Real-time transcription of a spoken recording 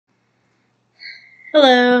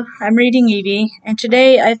Hello, I'm reading Evie, and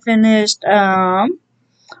today I finished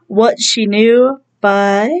What She Knew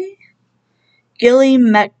by Gilly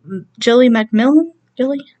Macmillan.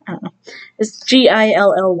 Gilly? I don't know. It's Gilly.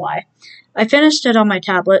 I finished it on my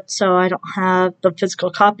tablet, so I don't have the physical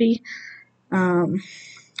copy. Um,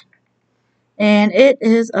 and it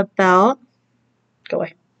is about. Go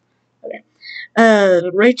away. Okay.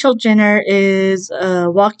 Rachel Jenner is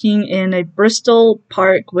walking in a Bristol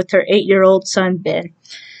park with her 8-year-old son Ben.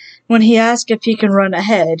 When he asks if he can run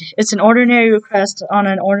ahead, it's an ordinary request on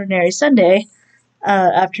an ordinary Sunday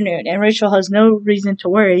afternoon, and Rachel has no reason to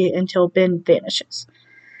worry until Ben vanishes.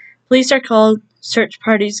 Police are called, search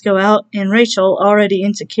parties go out, and Rachel, already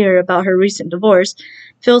insecure about her recent divorce,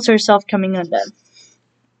 feels herself coming undone.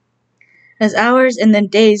 As hours and then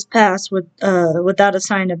days pass without a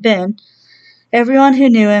sign of Ben, everyone who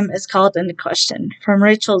knew him is called into question, from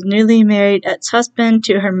Rachel's newly married ex-husband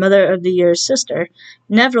to her Mother of the Year sister.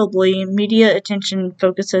 Inevitably, media attention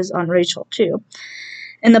focuses on Rachel too,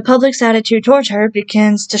 and the public's attitude toward her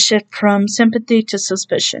begins to shift from sympathy to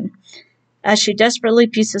suspicion. As she desperately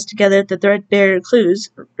pieces together the threadbare clues,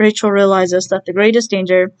 Rachel realizes that the greatest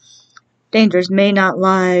dangers may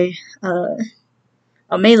lie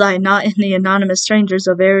not in the anonymous strangers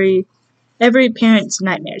of every parent's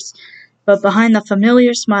nightmares, but behind the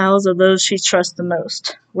familiar smiles of those she trusts the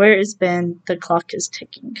most. Where is Ben? The clock is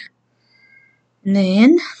ticking. And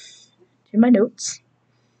then, to my notes.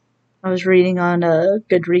 I was reading on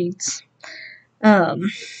Goodreads. I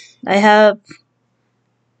have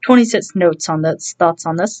 26 notes on this, thoughts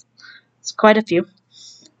on this. It's quite a few.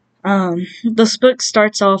 This book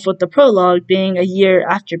starts off with the prologue being a year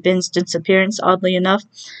after Ben's disappearance, oddly enough.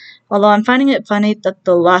 Although I'm finding it funny that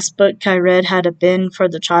the last book I read had a Ben for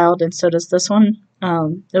the child, and so does this one.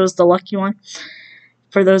 It was the lucky one,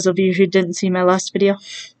 for those of you who didn't see my last video.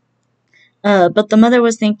 But the mother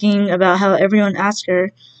was thinking about how everyone asked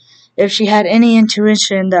her if she had any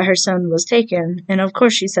intuition that her son was taken, and of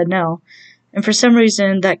course she said no. And for some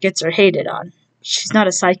reason, that gets her hated on. She's not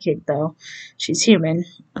a psychic, though. She's human.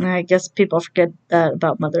 And I guess people forget that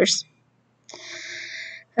about mothers.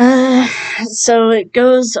 So it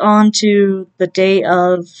goes on to the day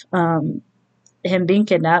of him being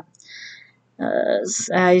kidnapped.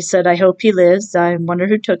 I said, I hope he lives. I wonder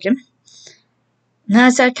who took him. And I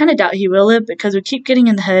said, I kind of doubt he will live because we keep getting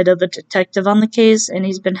in the head of a detective on the case, and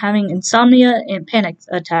he's been having insomnia and panic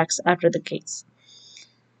attacks after the case,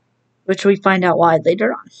 which we find out why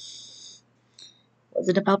later on. Was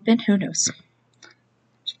it about Ben? Who knows?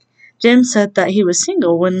 Jim said that he was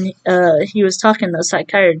single when he was talking to the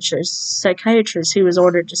psychiatrist he was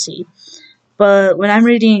ordered to see. But when I'm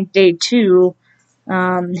reading day 2,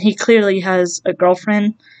 he clearly has a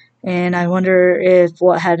girlfriend, and I wonder if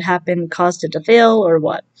what had happened caused it to fail or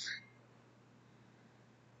what.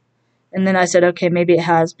 And then I said, okay, maybe it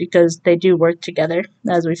has, because they do work together,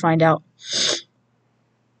 as we find out.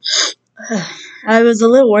 I was a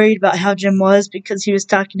little worried about how Jim was, because he was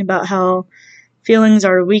talking about how feelings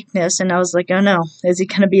are a weakness, and I was like, oh no, is he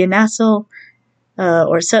going to be an asshole,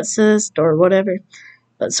 or sexist, or whatever?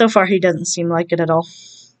 But so far he doesn't seem like it at all.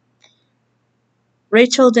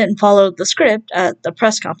 Rachel didn't follow the script at the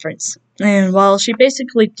press conference, and while she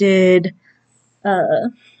basically did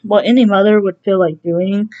what any mother would feel like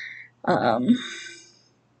doing,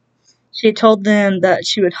 she told them that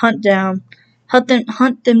she would hunt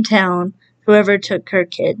them down, whoever took her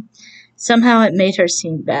kid. Somehow it made her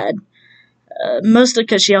seem bad. Mostly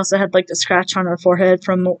because she also had like the scratch on her forehead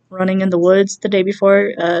from running in the woods the day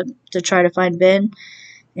before to try to find Ben,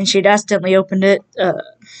 and she'd accidentally opened it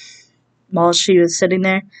while she was sitting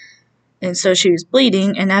there, and so she was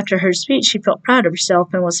bleeding, and after her speech she felt proud of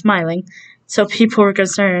herself and was smiling, so people were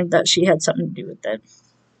concerned that she had something to do with it.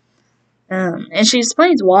 And she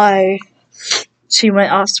explains why she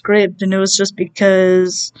went off script, and it was just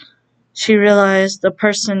because she realized the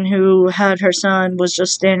person who had her son was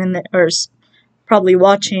just standing there, or probably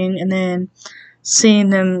watching, and then seeing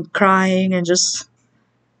them crying and just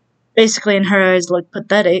basically in her eyes looked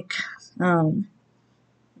pathetic.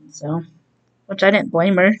 So, which I didn't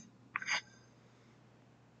blame her.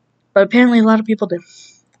 But apparently a lot of people do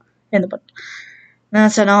in the book. And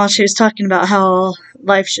that's all. She was talking about how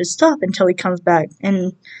life should stop until he comes back.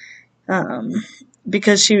 And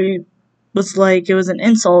because she was like, it was an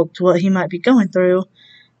insult to what he might be going through.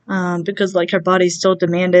 Because like her body still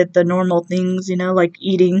demanded the normal things, like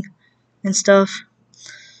eating and stuff.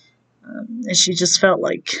 And she just felt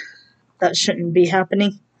like that shouldn't be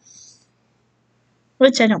happening.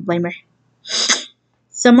 Which I don't blame her.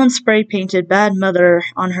 Someone spray painted "Bad Mother"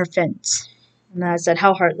 on her fence. And I said,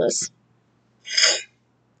 how heartless.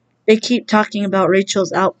 They keep talking about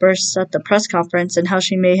Rachel's outbursts at the press conference and how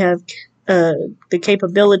she may have the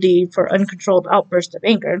capability for uncontrolled outbursts of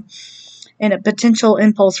anger and a potential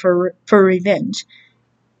impulse for revenge.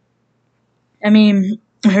 I mean,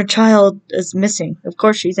 her child is missing. Of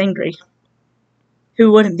course she's angry.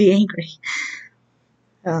 Who wouldn't be angry?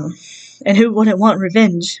 And who wouldn't want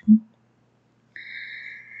revenge?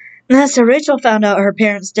 So Rachel found out her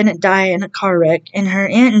parents didn't die in a car wreck, and her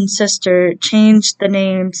aunt and sister changed the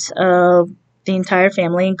names of the entire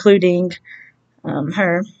family, including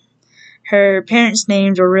her. Her parents'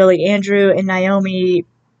 names were really Andrew and Naomi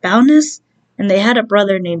Bowness, and they had a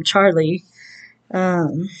brother named Charlie.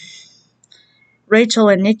 Rachel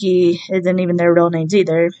and Nikki isn't even their real names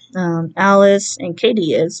either. Alice and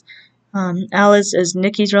Katie is. Alice is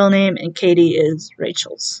Nikki's real name, and Katie is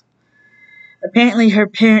Rachel's. Apparently, her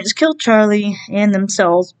parents killed Charlie and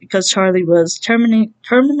themselves because Charlie was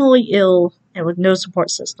terminally ill and with no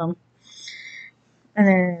support system. And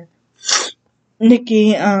then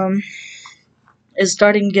Nikki is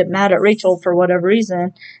starting to get mad at Rachel for whatever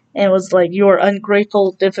reason and was like, "You are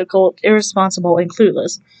ungrateful, difficult, irresponsible, and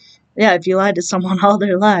clueless." Yeah, if you lie to someone all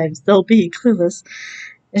their lives, they'll be clueless.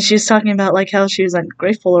 And she's talking about like how she was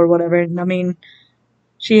ungrateful or whatever. And I mean,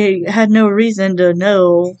 she had no reason to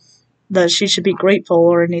know that she should be grateful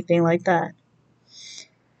or anything like that.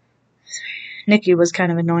 Nikki was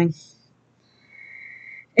kind of annoying.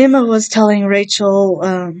 Emma was telling Rachel,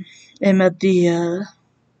 Emma the,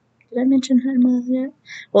 did I mention Emma yet?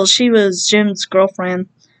 Well, she was Jim's girlfriend.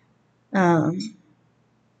 Yeah,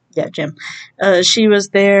 Jim. She was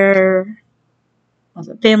their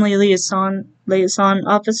family liaison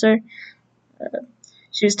officer.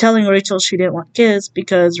 She was telling Rachel she didn't want kids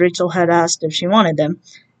because Rachel had asked if she wanted them.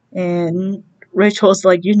 And Rachel was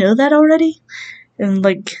like, "You know that already?" And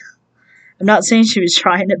like, I'm not saying she was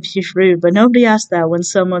trying to be rude, but nobody asks that when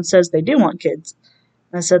someone says they do want kids.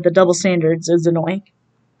 I said the double standards is annoying.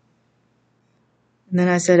 And then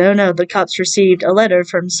I said, "Oh no, the cops received a letter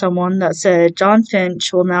from someone that said John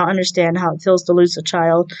Finch will now understand how it feels to lose a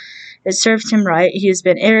child. It served him right. He has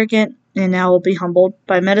been arrogant and now will be humbled.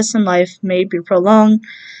 By medicine, life may be prolonged,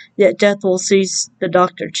 yet death will seize the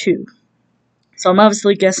doctor too." So I'm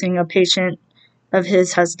obviously guessing a patient of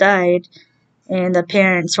his has died, and the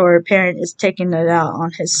parents or a parent is taking it out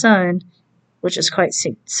on his son, which is quite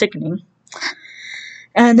sickening.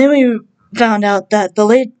 And then we found out that the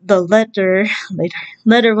letter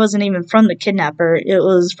wasn't even from the kidnapper. It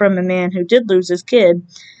was from a man who did lose his kid,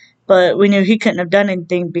 but we knew he couldn't have done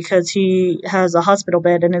anything because he has a hospital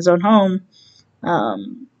bed in his own home,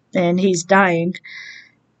 and he's dying.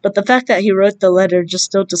 But the fact that he wrote the letter just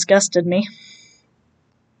still disgusted me,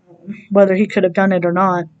 whether he could have done it or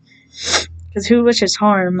not. Because who wishes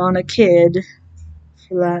harm on a kid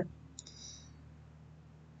for that?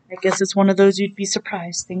 I guess it's one of those you'd be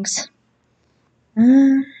surprised things.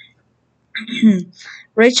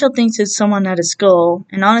 Rachel thinks it's someone at his school,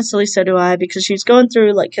 and honestly so do I, because she's going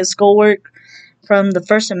through like his schoolwork from the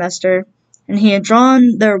first semester, and he had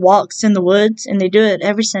drawn their walks in the woods, and they do it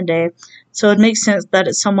every Sunday, so it makes sense that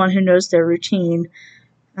it's someone who knows their routine.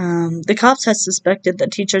 The cops had suspected the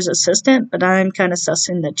teacher's assistant, but I'm kind of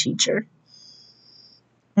sussing the teacher.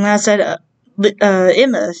 And I said,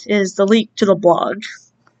 Emma is the leak to the blog.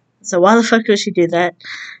 So why the fuck would she do that?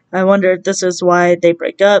 I wonder if this is why they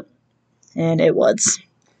break up. And it was.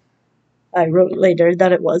 I wrote later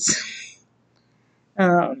that it was.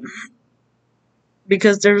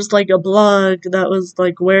 Because there's like a blog that was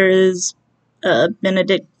like, "Where is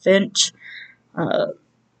Benedict Finch?"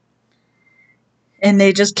 And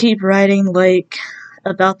they just keep writing like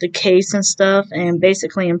about the case and stuff, and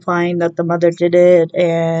basically implying that the mother did it,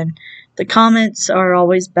 and the comments are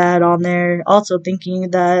always bad on there, also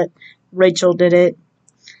thinking that Rachel did it.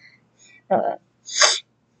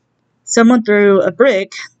 Someone threw a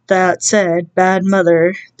brick that said "bad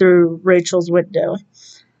mother" through Rachel's window.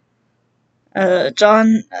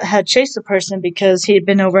 John had chased the person because he had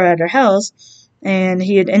been over at her house, and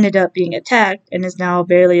he had ended up being attacked and is now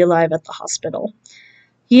barely alive at the hospital.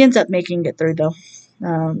 He ends up making it through though.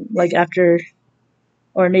 Like after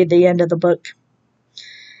or near the end of the book.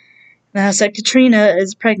 Now, I said Katrina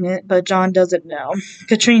is pregnant, but John doesn't know.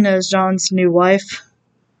 Katrina is John's new wife.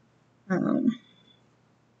 And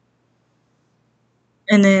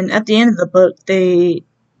then at the end of the book,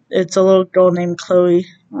 it's a little girl named Chloe.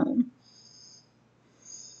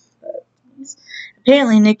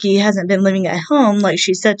 Apparently, Nikki hasn't been living at home like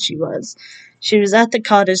she said she was. She was at the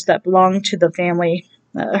cottage that belonged to the family,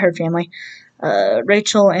 her family.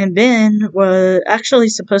 Rachel and Ben were actually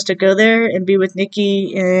supposed to go there and be with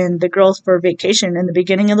Nikki and the girls for vacation in the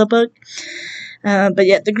beginning of the book. But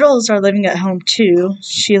yet the girls are living at home too.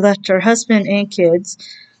 She left her husband and kids.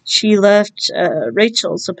 She left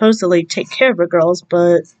Rachel supposedly take care of her girls,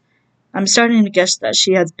 but I'm starting to guess that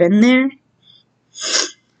she has been there.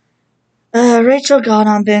 Rachel got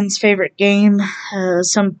on Ben's favorite game,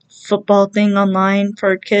 some football thing online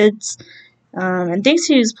for kids, and thinks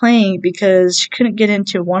he was playing because she couldn't get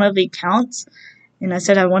into one of the accounts. And I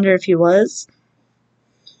said, I wonder if he was.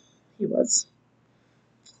 He was.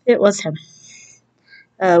 It was him.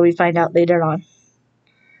 We find out later on.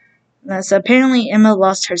 So apparently Emma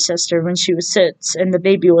lost her sister when she was 6, and the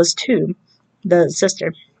baby was 2, the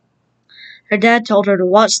sister. Her dad told her to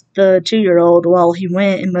watch the 2-year-old while he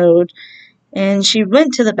went and mowed, and she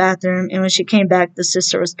went to the bathroom, and when she came back, the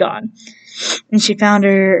sister was gone. And she found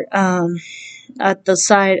her at the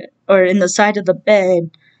side, or in the side of the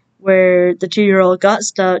bed, where the 2-year-old got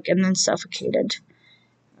stuck and then suffocated.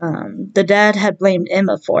 The dad had blamed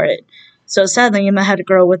Emma for it. So sadly, Emma had to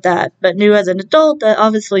grow with that, but knew as an adult that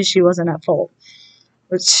obviously she wasn't at fault.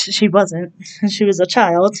 Which she wasn't. She was a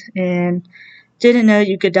child, and didn't know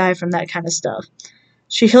you could die from that kind of stuff.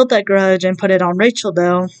 She held that grudge and put it on Rachel,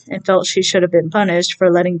 though, and felt she should have been punished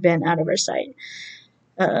for letting Ben out of her sight.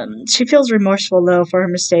 She feels remorseful, though, for her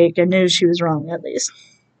mistake and knew she was wrong, at least.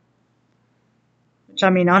 Which, I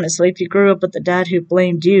mean, honestly, if you grew up with a dad who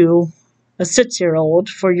blamed you, a 6-year-old,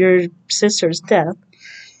 for your sister's death,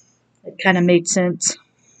 it kind of made sense.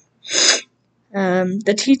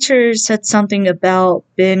 The teacher said something about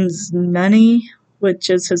Ben's nunny, which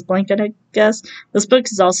is his blanket, I guess. This book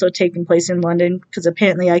is also taking place in London, because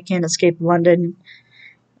apparently I can't escape London,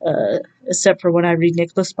 except for when I read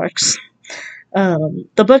Nicholas Sparks.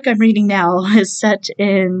 The book I'm reading now is set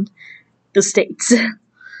in the States.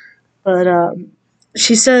 But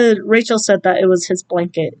Rachel said that it was his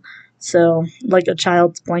blanket. So, like a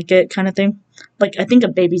child's blanket kind of thing. Like, I think a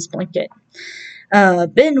baby's blanket.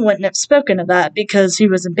 Ben wouldn't have spoken of that because he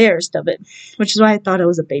was embarrassed of it, which is why I thought it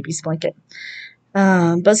was a baby's blanket.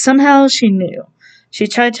 But somehow she knew.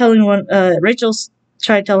 Rachel tried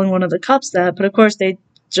telling one of the cops that, but of course they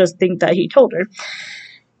just think that he told her,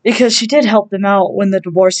 because she did help them out when the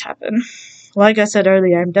divorce happened. Like I said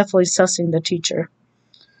earlier, I'm definitely sussing the teacher.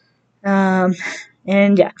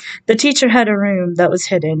 And yeah, the teacher had a room that was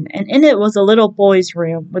hidden, and in it was a little boy's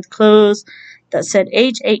room with clothes that said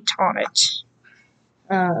age 8 on it.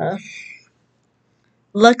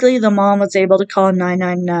 Luckily, the mom was able to call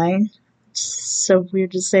 999. So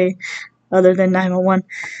weird to say, other than 911.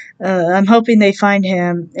 I'm hoping they find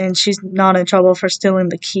him, and she's not in trouble for stealing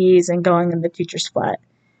the keys and going in the teacher's flat.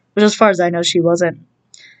 Which, as far as I know, she wasn't.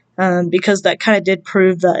 Because that kind of did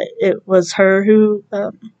prove that it was her who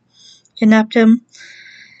kidnapped him.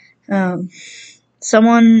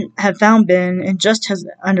 Someone had found Ben in just his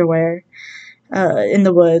underwear in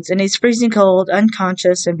the woods, and he's freezing cold,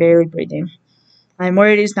 unconscious, and barely breathing. I'm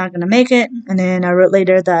worried he's not going to make it, and then I wrote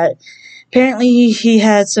later that apparently he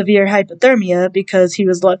had severe hypothermia because he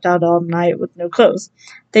was left out all night with no clothes.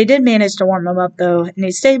 They did manage to warm him up, though, and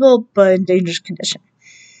he's stable, but in dangerous condition.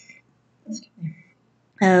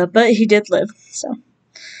 But he did live, so.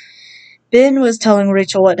 Ben was telling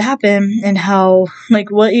Rachel what happened, and how,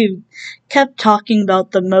 what he kept talking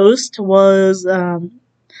about the most was,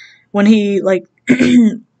 when he,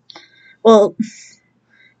 well,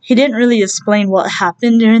 he didn't really explain what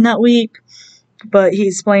happened during that week, but he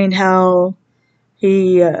explained how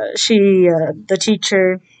the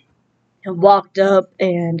teacher walked up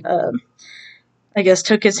and, I guess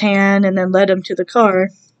took his hand and then led him to the car.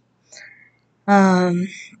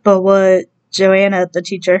 But what Joanna, the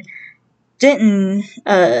teacher, didn't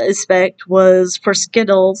expect was for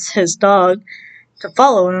Skittles, his dog, to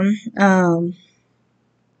follow him.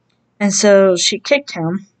 And so she kicked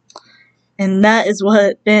him. And that is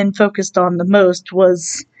what Ben focused on the most,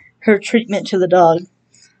 was her treatment to the dog.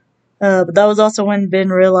 But that was also when Ben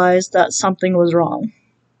realized that something was wrong.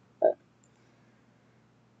 But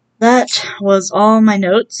that was all my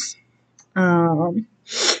notes. It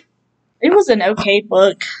was an okay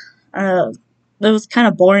book. It was kind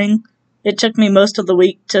of boring. It took me most of the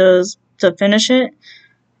week to finish it.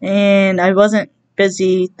 And I wasn't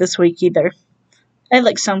busy this week either. I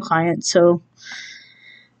had some clients, so.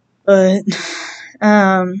 But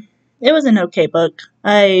it was an okay book.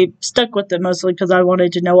 I stuck with it mostly because I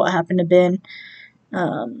wanted to know what happened to Ben.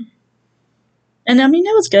 And I mean,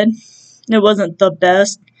 it was good. It wasn't the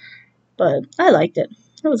best, but I liked it.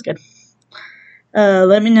 It was good.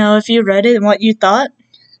 Let me know if you read it and what you thought.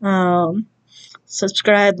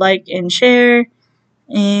 Subscribe, like, and share.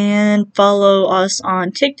 And follow us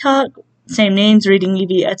on TikTok. Same names, Reading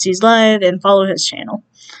Evie Etsy's Live, and follow his channel.